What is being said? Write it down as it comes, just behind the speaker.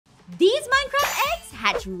These Minecraft eggs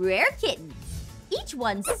hatch rare kittens. Each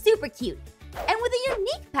one's super cute and with a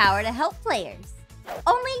unique power to help players.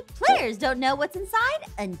 Only players don't know what's inside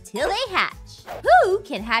until they hatch. Who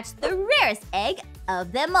can hatch the rarest egg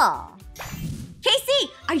of them all?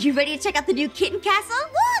 Casey, are you ready to check out the new Kitten Castle?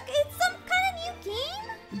 Look, it's some kind of new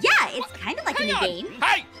game. Yeah, it's kind of like a new game.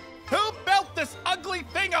 Hey, who built this ugly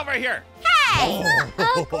thing over here? Hey, it's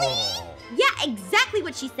not ugly. Yeah, exactly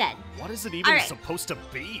what she said. What is it even supposed to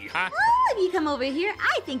be, huh? Well, if you come over here,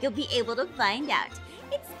 I think you'll be able to find out.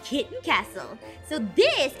 It's Kitten Castle. So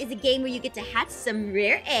this is a game where you get to hatch some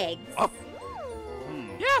rare eggs. Oh.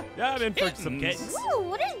 Yeah, I'm in for some kittens. Ooh,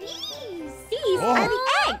 what are these? These are the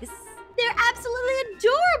eggs. They're absolutely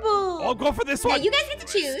adorable. I'll go for this one. Now, you guys get to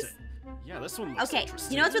choose. Yeah, this one looks Okay,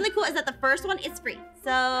 interesting. you know what's really cool is that the first one is free.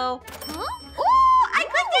 So, oh, I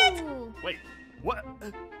clicked it. Wait, what?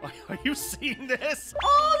 Are you seeing this?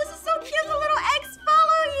 Oh, this is so cute. The little eggs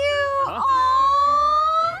follow you. Huh?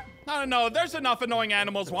 Aww. I don't know. There's enough annoying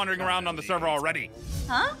animals wandering around on the server already.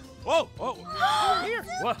 Huh? Whoa. Here.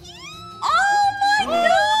 What? Oh my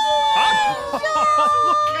Oh,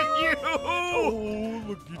 look at you!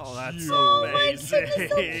 Look at Oh, that's Oh my amazing. goodness,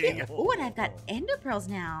 so cute. Ooh, and I've got ender pearls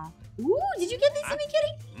now. Ooh, did you get these to me,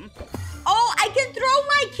 kitty? Oh, I can throw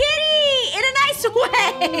my kitty in a nice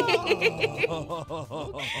way.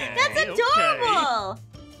 That's adorable.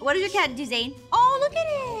 What does your cat do, Zane? Oh, look at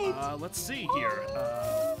it. Let's see here.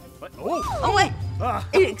 What? Oh, wait.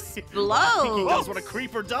 It explodes. He does what a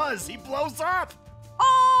creeper does. He blows up.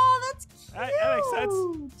 Oh, that's cute. That makes sense.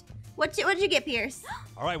 What did you get, Pierce?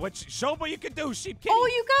 All right, show 'em what you can do, sheep kitty. Oh,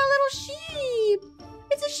 you got a little sheep.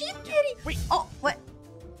 It's a sheep kitty. Wait. Oh, what?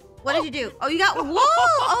 What did you do? Oh, you got wool.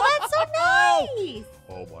 Oh, that's so nice.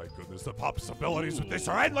 Oh my goodness, the possibilities with this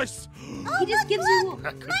are endless. He just gives you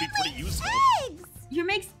That could be pretty useful. eggs. You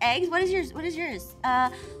makes eggs? What is yours? What is yours?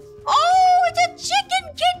 Oh, it's a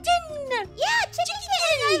chicken kitten. Yeah, chicken kitten.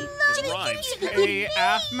 I love chicken Rhymes. kitten. Hey,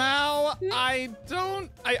 Aphmau,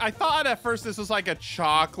 I thought at first this was like a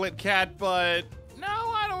chocolate cat, but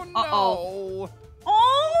now I don't know.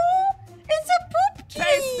 Oh, it's a poop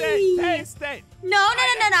kitty. Taste it. No,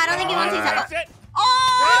 I don't think you want to taste Taste that. it.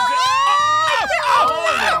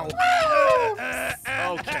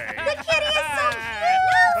 Okay. The kitty is so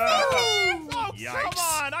cute. Oh, Yikes. come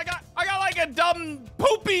on! I got like a dumb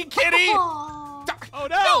poopy kitty. Oh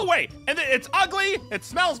no! No way! And it's ugly. It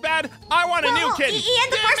smells bad. I want a new kitty.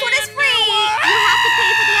 And the first one is free. You have to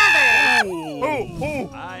pay for the other. Oh,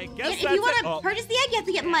 I guess If that's you want it. to purchase the egg, you have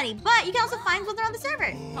to get money. But you can also find ones on the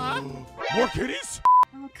server. More kitties?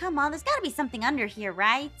 Oh, come on. There's got to be something under here,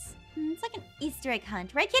 right? It's like an Easter egg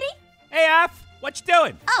hunt. Right, kitty? Hey, Aph, what you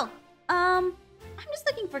doing? Oh, I'm just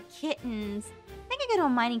looking for kittens. I think I could go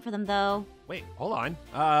mining for them, though. Wait, hold on.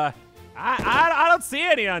 I don't see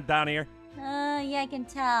any down here. Yeah, I can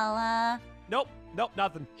tell. Nope,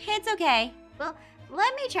 nothing. It's okay. Well,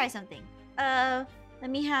 let me try something. Let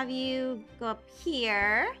me have you go up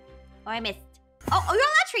here. Oh, I missed. Oh, you're on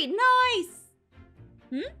that tree. Nice.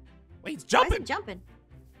 Wait, it's Why is jumping. it jumping?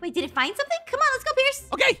 Wait, did it find something? Come on, let's go, Pierce.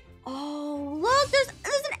 Okay. Oh, look, there's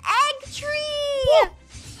an egg tree.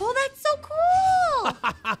 Oh, that's so cool.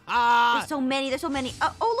 There's so many.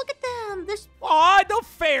 Oh, look at them. There's. Oh, no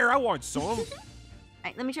fair. I want some. All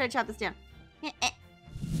right, let me try to chop this down. Out it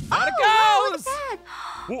Wow, look goes. at that.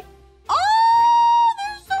 Whoa. Oh,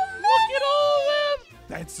 there's so many. Look at all of them.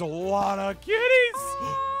 That's a lot of kitties.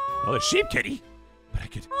 Another sheep kitty. But I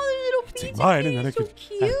could Oh, there's take little mine and then I so could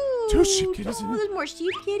cute. have 2 sheep kitties. Oh, there's more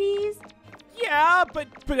sheep kitties. Yeah, but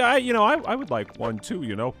I would like one too,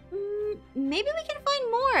 Maybe we can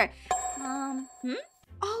find more.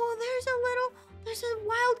 Oh, there's a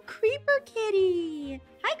wild creeper kitty.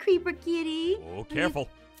 Hi, creeper kitty. Oh, careful.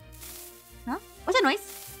 Huh? What's that noise?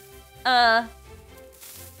 Huh?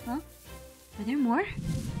 Are there more?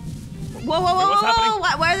 Whoa, what's happening?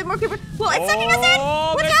 Why are there more creeper? Whoa, it's sucking us in.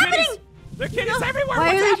 Oh, What's there are happening? kitties. There are kitties everywhere. Why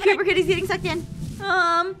What's are these happening? creeper kitties getting sucked in?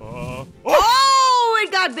 Oh,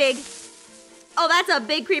 It got big. Oh, that's a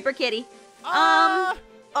big creeper kitty.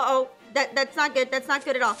 Uh-oh. That's not good. That's not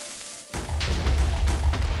good at all.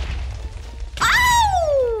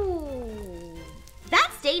 Oh!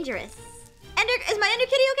 That's dangerous. Is my ender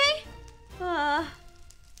kitty okay?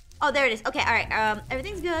 Oh, there it is. Okay, all right.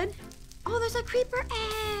 Everything's good. Oh, there's a creeper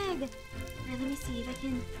egg. All right, let me see if I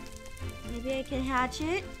can. Maybe I can hatch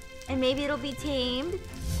it, and maybe it'll be tamed.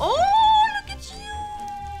 Oh, look at you!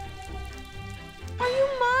 Are you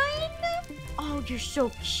mine? Oh, you're so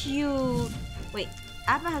cute. Wait,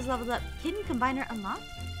 Aphmau has leveled up. Kitten Combiner unlocked?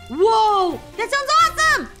 Whoa! That sounds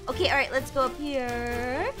awesome! Okay, all right, let's go up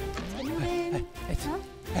here. Let's move in. Huh?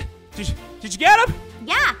 Did you get him?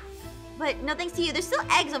 Yeah. it. No thanks to you. There's still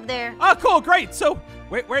eggs over there. Oh, cool, great. So,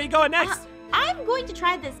 where are you going next? I'm going to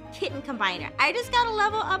try this kitten combiner. I just got a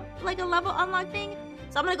level up, like a level unlock thing.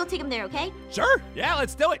 So I'm gonna go take him there, okay? Sure. Yeah,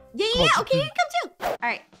 let's do it. Yeah. Okay, you can come too. All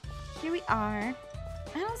right, here we are.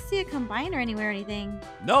 I don't see a combiner anywhere or anything.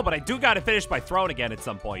 No, but I do got to finish my throne again at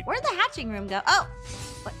some point. Where'd the hatching room go? Oh,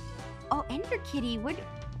 what? Oh, Ender Kitty.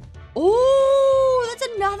 Oh, that's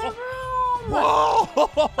another room. Whoa!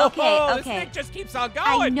 Okay. This thing just keeps on going.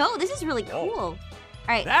 I know, this is really cool. All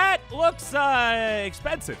right. That looks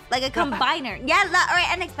expensive. Like a combiner. Yeah, all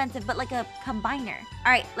right, inexpensive, but like a combiner.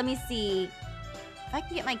 All right, let me see. If I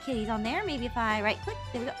can get my kitties on there, maybe if I right click,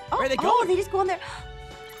 there we go. Oh, Where are they oh, going? they just go on there.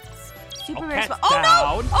 Super rare cat's spot. Oh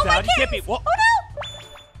no! Oh my down. You can't kittens! be- Oh no!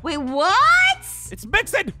 Wait, what? It's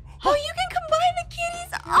mixing. Oh, you can combine the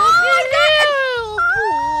kitties. Oh, my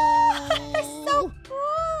God. They're so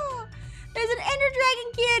cool. There's an Ender Dragon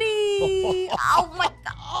kitty. Oh my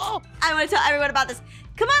God. I want to tell everyone about this.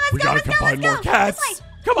 Come on, let's go. We gotta combine more This cats. way.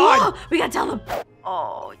 Come on. Whoa, we gotta tell them.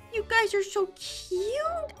 Oh, you guys are so cute.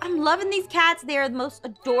 I'm loving these cats. They are the most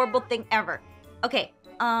adorable thing ever. Okay,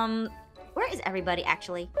 where is everybody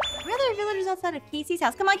actually? Where are there villagers outside of Casey's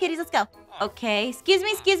house? Come on, kitties, let's go. Okay, excuse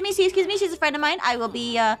me. She's a friend of mine. I will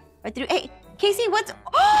be right through. Hey, Casey, what's?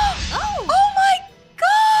 Oh my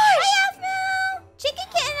gosh! Hi, Aphmau! Chicken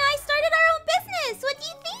Kitten and I started our own business. What do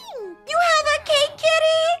you think? You have a cake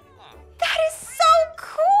kitty? That is so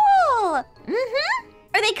cool. Mm-hmm.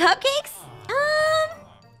 Are they cupcakes?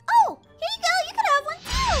 Oh, here you go. You could have one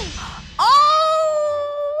too.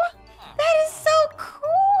 Oh, that is so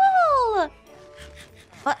cool.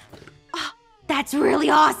 But that's really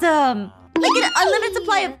awesome. Like an unlimited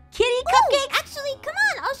supply of kitty cupcakes. Actually, come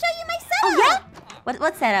on. I'll show you my setup. Oh yeah?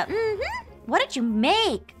 What's that up? Mm-hmm. What did you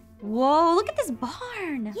make? Whoa, look at this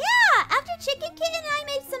barn. Yeah, after Chicken Kitten and I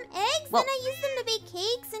made some eggs, Well- then I used them to bake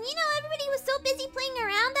cakes, and everybody was so busy playing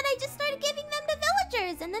around that I just started giving them to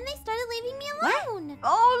villagers, and then they started leaving me alone.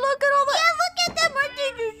 Oh, look at all the... Yeah, look at them. Aren't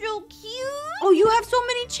they just so cute? Oh, you have so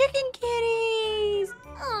many chicken kitties.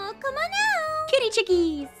 Oh, come on now. Kitty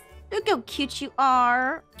chickies. Look how cute you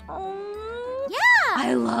are. Oh. Yeah.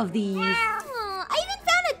 I love these. Oh, I even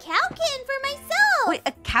found a cow kitten for myself. Wait,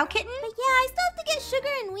 a cow kitten? But yeah, I still have to get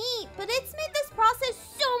sugar and wheat, but it's made this process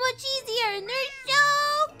so much easier, and they're so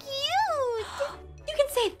cute. You can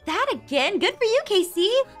say that again. Good for you,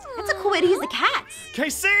 Casey. That's a cool way to use the cats.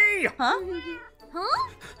 Casey! Huh? Huh?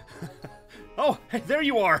 Oh, hey, there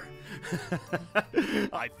you are.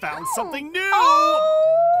 I found something new. Wait.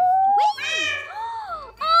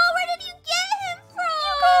 Oh, where did you get him from?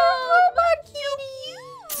 You got a robot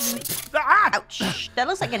kitty. Ah! Ouch. That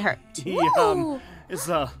looks like it hurt. He is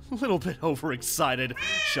a little bit overexcited.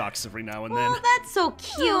 Shocks every now and then. Oh, that's so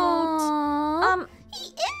cute. Aww. He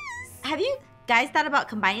is. Have you guys thought about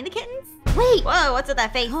combining the kittens? Wait. Whoa, what's with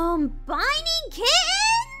that face? Combining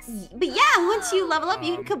kittens? But yeah, once you level up,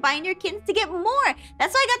 you can combine your kittens to get more.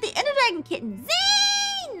 That's why I got the Ender Dragon kittens.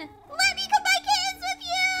 Zane! Let me combine kittens with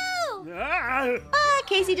you! Ah!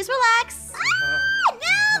 Casey, just relax. No,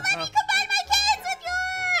 let me combine my kittens with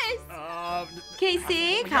yours!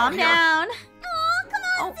 Casey, calm down. Oh, come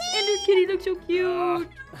on, Oh, Zane! Ender Kitty looks so cute.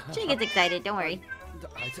 She gets excited, don't worry.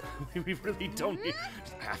 We really don't need...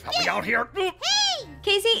 Help me out here. Hey!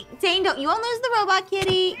 Casey, Zane, don't you won't lose the robot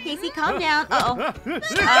kitty. Casey, calm down. Uh-oh.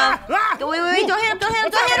 Wait, don't hit him.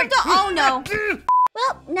 Oh, no.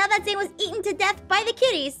 Well, now that Zane was eaten to death by the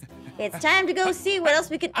kitties, it's time to go see what else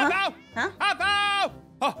we could... Aphmau! Huh? Aphmau!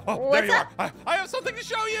 Oh, there What's you up? are. I have something to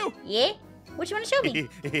show you. Yeah? What you want to show me?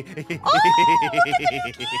 Oh, look at the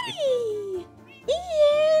new kitty.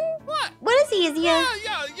 Ian. What? What is he? Is he a...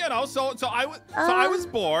 Yeah, so I was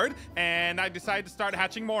bored and I decided to start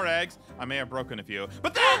hatching more eggs. I may have broken a few,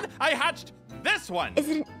 but then I hatched this one. Is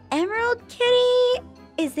it an emerald kitty?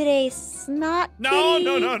 Is it a snot kitty?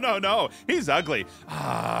 No. He's ugly.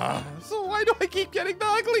 So why do I keep getting the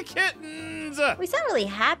ugly kittens? We sound really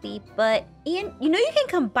happy, but Ian, you know you can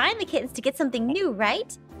combine the kittens to get something new,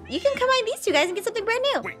 right? You can combine these two guys and get something brand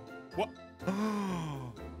new. Wait, what?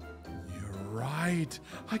 You're right.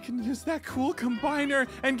 I can use that cool combiner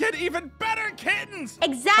and get even better kittens.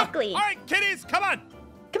 Exactly. All right, kitties, come on.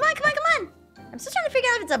 Come on. I'm still trying to figure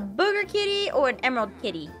out if it's a booger kitty or an emerald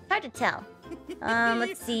kitty. Hard to tell.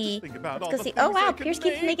 Let's see. Think about Let's all go the see. Oh things I wow, could Pierce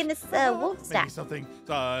keeps make. making this wolf Maybe stack. something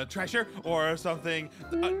treasure or something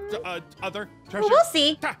other treasure. Well, we'll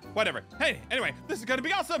see. Whatever. Hey, anyway, this is gonna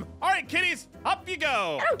be awesome. All right, kitties, up you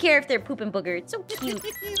go. I don't care if they're poop and booger. It's so cute.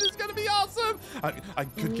 This is gonna be awesome. I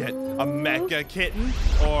could get a mecha kitten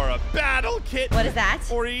or a battle kitten. What is that?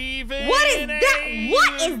 Or even What is that?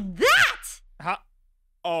 What is that? Huh?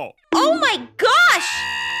 Oh. Oh my gosh!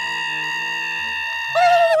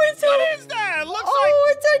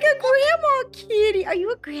 Are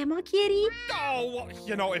you a grandma kitty? Oh, well,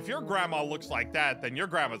 you know, if your grandma looks like that, then your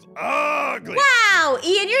grandma's ugly. Wow,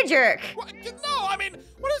 Ian, you're a jerk. What? No, I mean,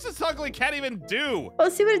 what does this ugly cat even do? Oh,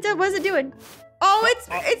 see what it does. What is it doing? Oh,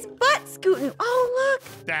 it's butt scooting. Oh,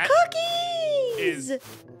 look. That Cookies. is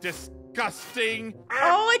disgusting.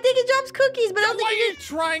 Oh, I think it drops cookies, but I don't Why think are you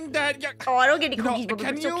trying that? Yeah. Oh, I don't get any You know, cookies, but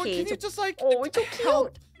can it's you okay. just like Oh, it's so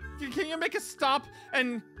help? Can you make a stop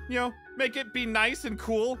and, you know, make it be nice and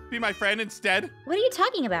cool? Be my friend instead? What are you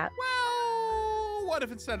talking about? Well, what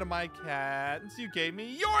if instead of my kittens, you gave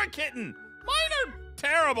me your kitten? Mine are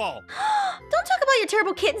terrible. Don't talk about your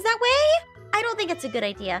terrible kittens that way. I don't think it's a good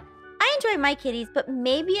idea. I enjoy my kitties, but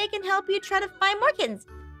maybe I can help you try to find more kittens.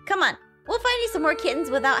 Come on, we'll find you some more kittens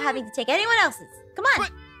without having to take anyone else's. Come on.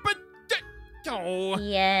 Oh,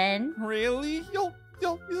 Ian. really? You'll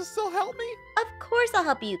still help me? Of course I'll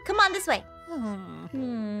help you. Come on this way.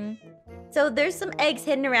 So there's some eggs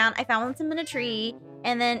hidden around. I found some in a tree.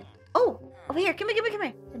 And then, oh, over here. Come here.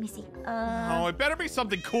 Let me see. Oh, it better be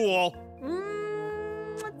something cool.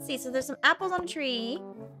 Let's see. So there's some apples on a tree.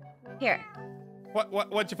 Here.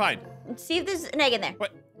 What'd you find? See if there's an egg in there.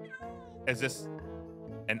 What? Is this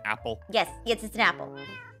an apple? Yes, it's an apple.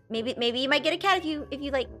 Maybe you might get a cat if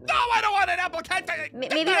you like. No, I don't want an apple cat.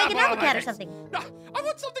 Maybe like an apple cat or something. No, I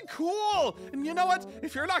want something cool. And you know what?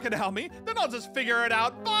 If you're not gonna help me, then I'll just figure it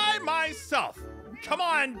out by myself. Come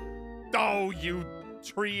on. Oh, you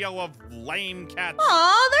trio of lame cats.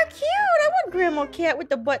 Aw, they're cute. I want Grandma Cat with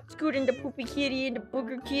the butt scoot and the poopy kitty and the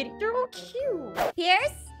booger kitty. They're all cute.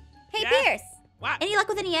 Pierce? Hey, Yeah? Pierce. What? Any luck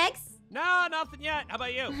with any eggs? No, nothing yet. How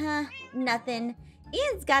about you? Nothing.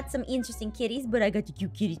 Ian's got some interesting kitties, but I got the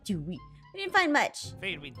cute kitty too. We didn't find much.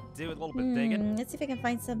 Figured we'd do a little bit digging. Let's see if I can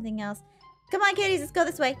find something else. Come on, kitties. Let's go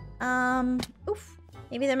this way. Oof.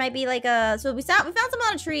 Maybe there might be like a... So we found some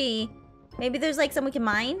on a tree. Maybe there's like some we can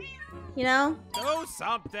mine. You know? Do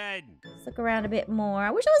something. Let's look around a bit more.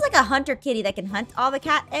 I wish it was like a hunter kitty that can hunt all the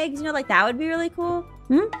cat eggs. You know, like that would be really cool.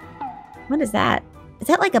 What is that? Is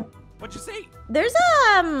that like a... What'd you see? There's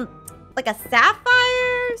like a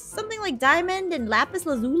sapphire, something like diamond and lapis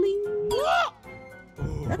lazuli.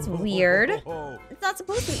 That's weird. It's not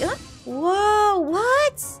supposed to be. Huh? Whoa,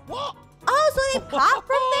 what? What? Oh, so they pop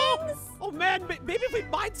from things? Oh man, maybe if we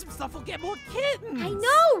mine some stuff, we'll get more kittens. I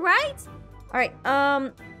know, right? All right,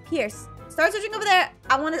 Pierce, start searching over there.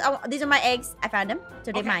 These are my eggs. I found them,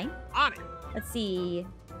 so they're mine. On it. Let's see,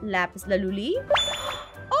 lapis lazuli.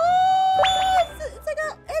 Oh,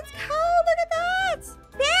 it's cold. Look at that.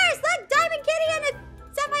 Pierce, look, diamond kitty and a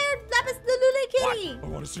sapphire lapis lazuli kitty. I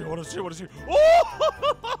want to see. Oh, look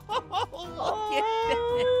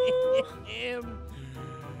at him.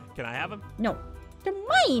 Can I have him? No, they're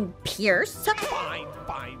mine, Pierce.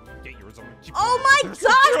 Fine. Get yours on the cheap. Oh my gosh,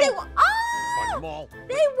 Find them all.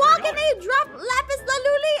 they walk and they drop lapis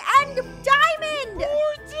lazuli and diamond.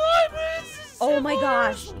 More diamonds. Oh my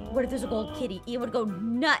gosh, what if there's a gold kitty? Ian would go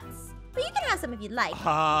nuts. But you can have some if you'd like.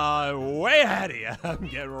 Way ahead of you. I'm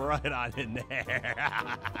getting right on in there.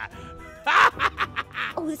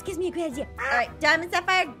 Oh, this gives me a great idea. All right, diamond,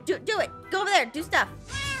 sapphire, do it. Go over there, do stuff.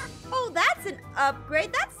 Oh, that's an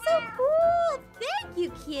upgrade. That's so cool. Thank you,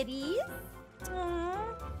 kitties. Aww.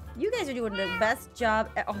 You guys are doing the best job.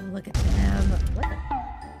 Oh, look at them.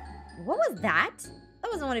 What was that?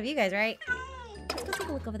 That wasn't one of you guys, right? Let's go take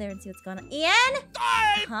a look over there and see what's going on. Ian?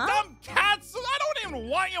 Die, Huh? dumb cats! I don't even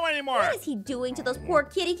want you anymore. What is he doing to those poor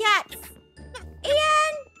kitty cats?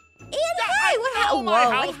 Ian, hi. What happened? Whoa,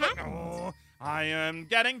 what happened? Oh, I am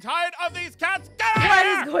getting tired of these cats. Get out of What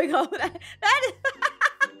here! is going on? That is...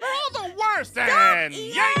 They're all the worst. Stop, And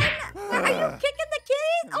Ian! yank. Are you kicking the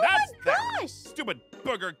kitties? Oh That's my that. gosh! Stupid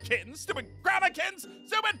booger kittens, stupid grandma kittens,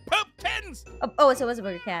 stupid poop kittens. Oh, so it was a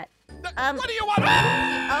booger cat. What do you want?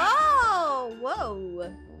 Oh,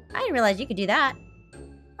 whoa. I didn't realize you could do that.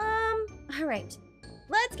 All right.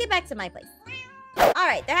 Let's get back to my place. All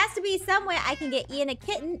right, there has to be some way I can get Ian a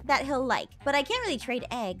kitten that he'll like. But I can't really trade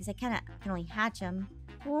eggs. I kind of can only hatch them.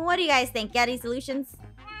 What do you guys think? Got any solutions?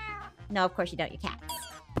 No, of course you don't. You're cats.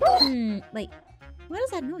 Wait. What is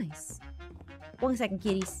that noise? 1 second,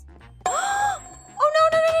 kitties. Oh,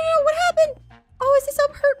 no. What happened? Oh, is this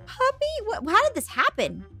a hurt puppy? How did this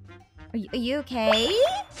happen? Are you okay?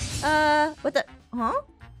 What the? Huh?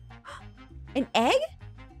 An egg?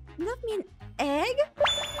 You left me an egg?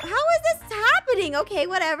 How is this happening? Okay,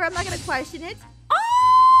 whatever. I'm not gonna question it.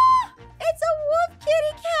 Oh! It's a wolf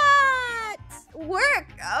kitty cat! Work!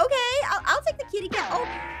 Okay, I'll take the kitty cat. Oh,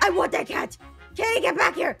 I want that cat! Kitty, get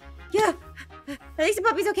back here! Yeah! At least the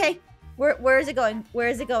puppy's okay. Where is it going? Where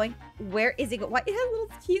is it going? Where is it going? Why? It has a little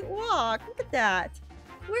cute walk. Look at that.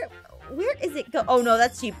 Where is it go? Oh no,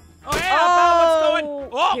 that's sheep. Oh, hey, Aphmau, what's going?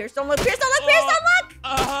 Oh, Pierce, don't look. Pierce, don't look. Pierce, don't look.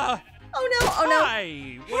 Oh no. Oh no. Hi.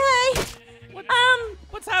 Hey.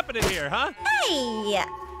 What's happening here, huh? Hey,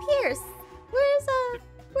 Pierce.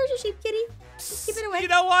 Where's your sheep kitty? Just keep it away. You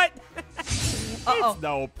know what? Uh-oh. It's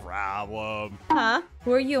no problem. Huh?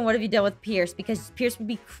 Who are you and what have you done with Pierce? Because Pierce would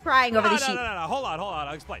be crying over the sheep. No. Hold on.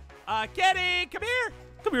 I'll explain. Kitty, come here.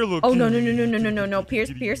 Come here, little Oh, kitty. no.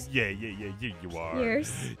 Pierce. Yeah, you are.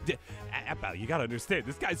 Pierce. Aphmau, you gotta understand,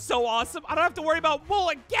 this guy's so awesome. I don't have to worry about wool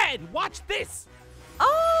again. Watch this.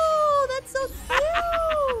 Oh, that's so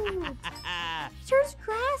cute. Turns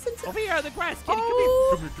grass into... Over here on the grass, kitty.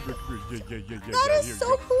 Oh. Come here. Yeah. That is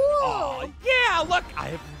so cool. Oh, yeah, look, I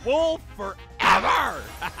have wool forever.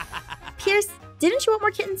 Pierce, didn't you want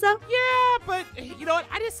more kittens, though? Yeah, but you know what?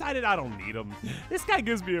 I decided I don't need them. This guy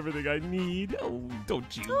gives me everything I need. Oh,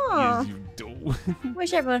 don't you? Aw. Yes, you do.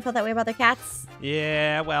 Wish everyone felt that way about their cats.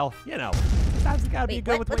 Yeah, well, you know, sometimes you gotta be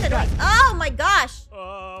good with what you what's got. that noise? Oh, my gosh.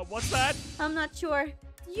 What's that? I'm not sure.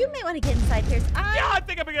 You may want to get inside, Pierce. Yeah, I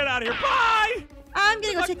think I'm gonna get out of here. Bye! I'm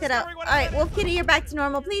gonna go check that out. All right, well, Kitty, you're back to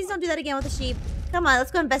normal. Please don't do that again with the sheep. Come on,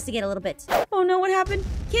 let's go investigate a little bit. Oh no, what happened?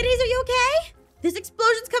 Kitties, are you okay? There's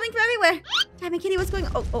explosions coming from everywhere. Damn it, Kitty, what's going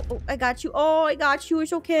on? Oh, I got you. Oh, I got you.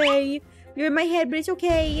 It's okay. You're in my head, but it's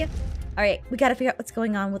okay. All right, we gotta figure out what's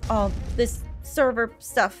going on with all this server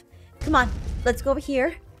stuff. Come on, let's go over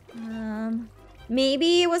here.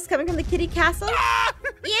 Maybe it was coming from the kitty castle.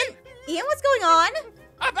 Ian, what's going on?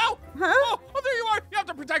 Aphmau! Huh? Oh, there you are. You have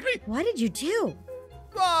to protect me. What did you do?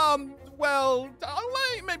 Well,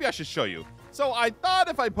 maybe I should show you. So I thought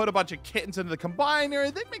if I put a bunch of kittens into the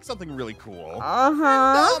combiner, they'd make something really cool.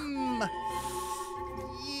 Uh-huh.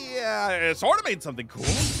 Yeah, it sort of made something cool.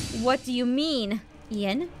 What do you mean,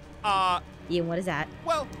 Ian? Ian, what is that?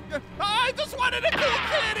 Well, I just wanted a cool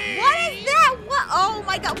kitty! What is that? What? Oh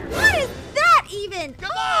my god, what is that even?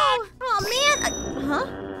 Come on! Oh man!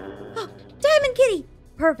 Oh, Diamond Kitty!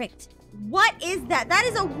 Perfect. What is that? That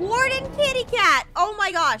is a warden kitty cat! Oh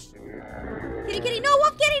my gosh! Kitty, no,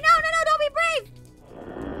 Wolf Kitty, no, don't be brave!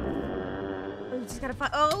 Oh, you just gotta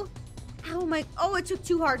find, oh my, it took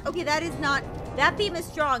too hard. Okay, that beam is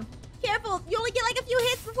strong. Careful, you only get like a few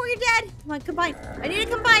hits before you're dead. Come on, combine. I need to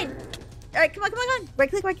combine. All right, come on. Right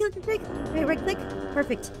click. All right, right click.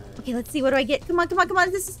 Perfect. Okay, let's see. What do I get? Come on.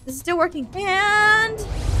 This is still working. And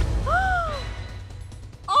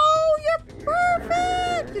oh, you're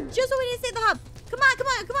perfect. You're just what we need to save the hub. Come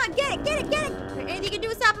on. Get it. All right, anything you can do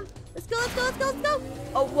to stop him? Let's go.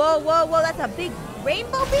 Oh, whoa. That's a big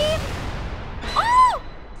rainbow beam. Oh.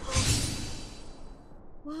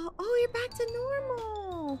 Well, you're back to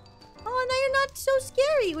normal. Oh, now you're not so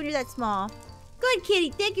scary when you're that small. Good, Kitty.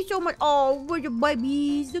 Thank you so much. Oh, where's your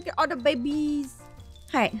babies? Look at all the babies.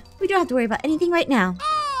 All right, we don't have to worry about anything right now.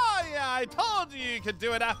 Oh, yeah, I told you could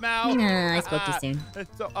do it, Aphmau. Nah, I spoke too soon.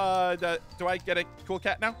 So, do I get a cool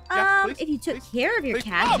cat now? Yeah, please, if you took please, care of your please.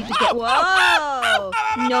 cat, you could get. Whoa!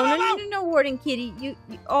 No, Warden Kitty. You.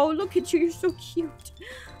 Oh, look at you. You're so cute.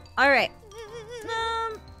 All right.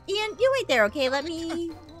 Ian, you wait there, okay? Let me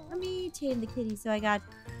tame the kitty. So I got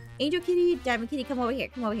Angel Kitty, Diamond Kitty. Come over here.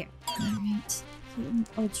 All right. Kitten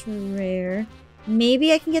ultra rare.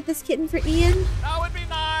 Maybe I can get this kitten for Ian. That would be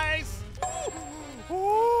nice.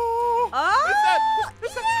 Oh! Is that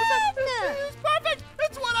it's perfect.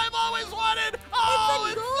 It's what I've always wanted. Oh,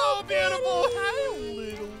 it's so beautiful. Hi,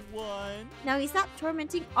 little one. Now you stop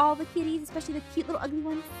tormenting all the kitties, especially the cute little ugly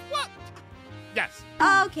ones. What? Yes.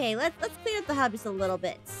 Okay, let's clean up the hub just a little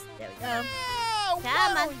bit. There we go.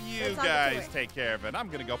 Come on. You Let's all get to guys work. take care of it. I'm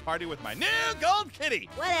gonna go party with my new gold kitty.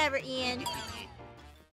 Whatever, Ian.